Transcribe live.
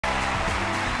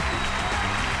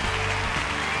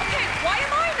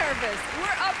nervous.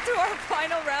 We're up to our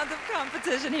final round of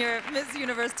competition here at Miss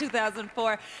Universe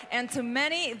 2004. And to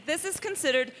many, this is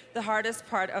considered the hardest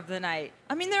part of the night.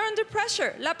 I mean, they're under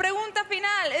pressure. La pregunta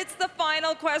final, it's the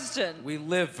final question. We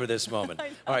live for this moment.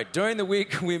 All right, during the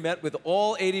week, we met with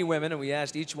all 80 women, and we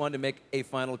asked each one to make a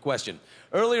final question.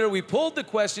 Earlier, we pulled the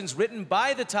questions written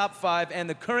by the top 5 and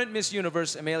the current Miss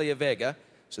Universe, Amelia Vega.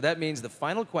 So that means the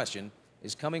final question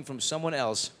is coming from someone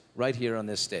else right here on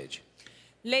this stage.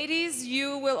 Ladies,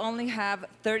 you will only have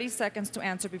 30 seconds to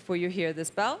answer before you hear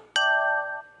this bell.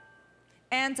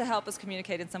 And to help us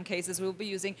communicate in some cases, we'll be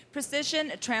using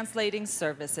precision translating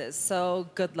services. So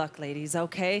good luck, ladies,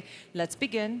 okay? Let's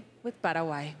begin with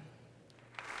Paraguay.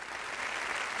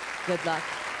 Good luck.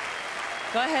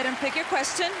 Go ahead and pick your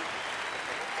question.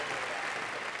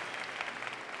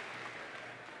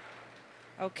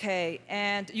 Okay,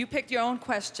 and you picked your own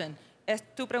question. Es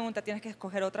tu pregunta, tienes que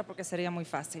escoger otra porque sería muy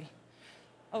fácil.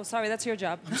 Oh, sorry, that's your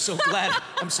job. I'm so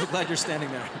glad you're standing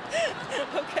there.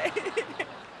 Okay.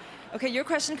 Okay, your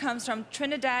question comes from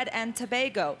Trinidad and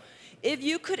Tobago. If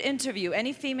you could interview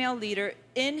any female leader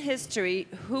in history,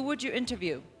 who would you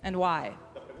interview and why?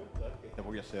 La pregunta que te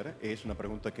voy a hacer es una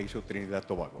pregunta que hizo Trinidad y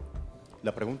Tobago.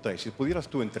 La pregunta es, si pudieras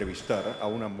tú entrevistar a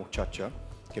una muchacha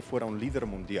que fuera un líder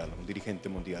mundial, un dirigente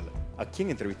mundial, ¿a quién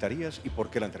entrevistarías y por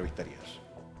qué la entrevistarías?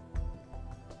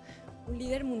 Un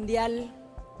líder mundial.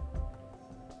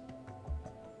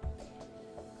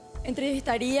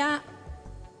 Entrevistaría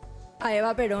a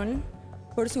Eva Perón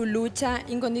por su lucha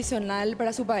incondicional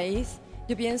para su país.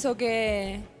 Yo pienso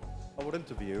que I would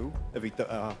interview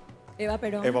Eva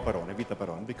Perón. Evita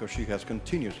Perón, because she has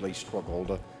continuously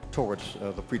struggled towards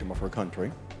the freedom of her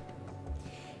country.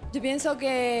 Yo pienso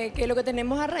que lo que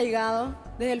tenemos arraigado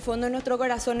desde el fondo de nuestro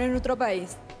corazón es nuestro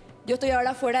país. Yo estoy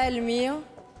ahora fuera del mío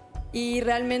y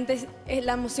realmente es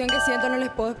la emoción que siento, no les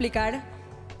puedo explicar.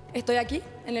 Estoy aquí,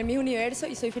 en el mismo universo,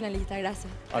 y soy finalista. Gracias.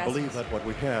 I believe that what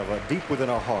we have deep within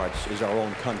our hearts is our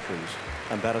own countries,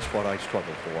 and that is what I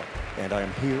struggle for. And I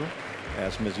am here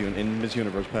as in Miss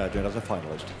Universe pageant as a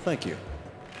finalist. Thank you.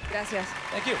 Gracias.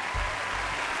 Thank you.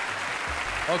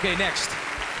 Okay, next,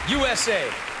 USA.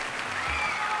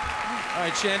 All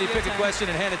right, Shandy, pick a question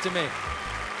and hand it to me.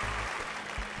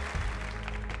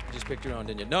 You just picked your own,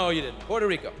 didn't you? No, you didn't. Puerto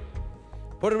Rico.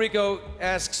 Puerto Rico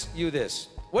asks you this.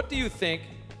 What do you think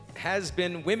has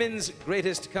been women's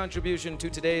greatest contribution to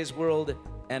today's world,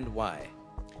 and why?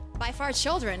 By far,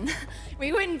 children.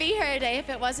 We wouldn't be here today if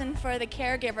it wasn't for the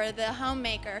caregiver, the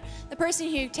homemaker, the person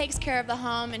who takes care of the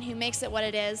home and who makes it what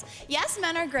it is. Yes,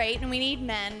 men are great and we need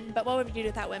men, but what would we do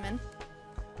without women?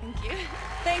 Thank you.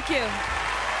 Thank you.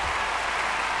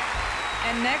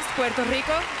 And next, Puerto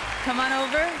Rico, come on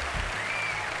over.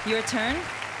 Your turn.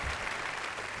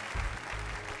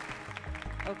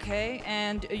 Okay,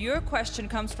 and your question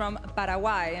comes from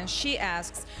Paraguay, and she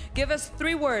asks, give us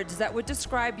 3 words that would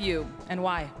describe you, and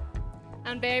why?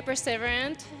 I'm very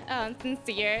perseverant,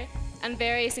 sincere, and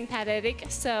very sympathetic.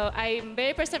 So I'm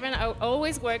very perseverant. I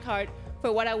always work hard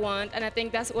for what I want, and I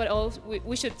think that's what all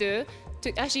we should do,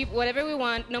 to achieve whatever we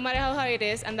want, no matter how hard it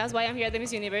is, and that's why I'm here at the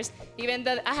Miss Universe. Even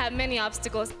though I have many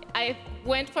obstacles, I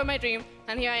went for my dream,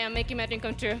 and here I am making my dream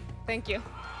come true. Thank you.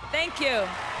 Thank you.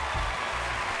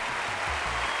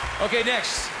 Okay,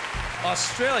 next,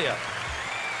 Australia.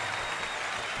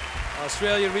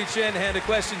 Australia, reach in, hand a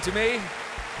question to me.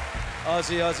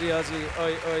 Aussie, Aussie, Aussie,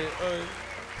 oi, oi, oi.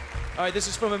 All right, this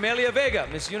is from Amelia Vega,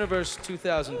 Miss Universe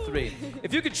 2003.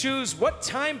 If you could choose what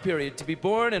time period to be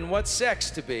born and what sex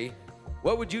to be,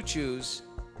 what would you choose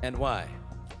and why?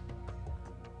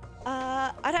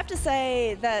 I'd have to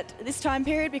say that this time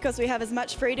period, because we have as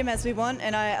much freedom as we want,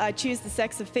 and I choose the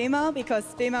sex of female because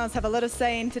females have a lot of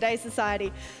say in today's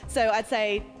society. So I'd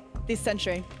say this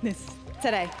century,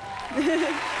 today.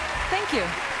 Thank you,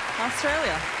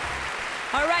 Australia.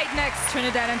 All right, next,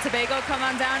 Trinidad and Tobago, come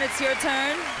on down, it's your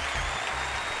turn.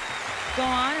 Go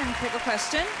on and pick a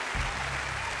question.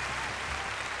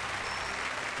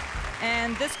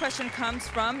 And this question comes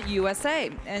from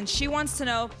USA, and she wants to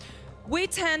know, we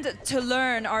tend to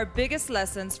learn our biggest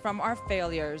lessons from our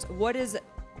failures. What is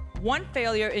one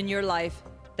failure in your life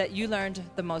that you learned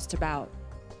the most about?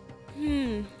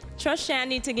 Trust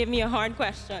Shandy to give me a hard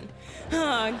question.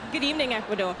 Good evening,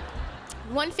 Ecuador.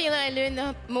 One failure I learned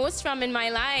the most from in my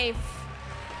life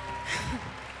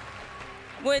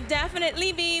would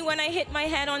definitely be when I hit my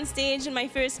head on stage in my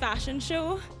first fashion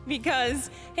show, because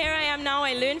here I am now,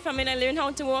 I learned from it, I learned how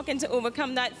to walk and to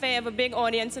overcome that fear of a big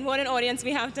audience, and what an audience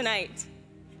we have tonight.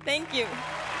 Thank you.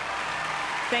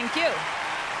 Thank you.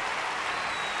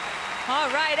 All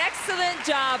right, excellent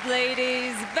job,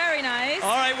 ladies. Very nice.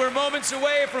 All right, we're moments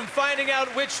away from finding out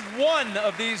which one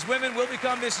of these women will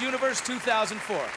become Miss Universe 2004.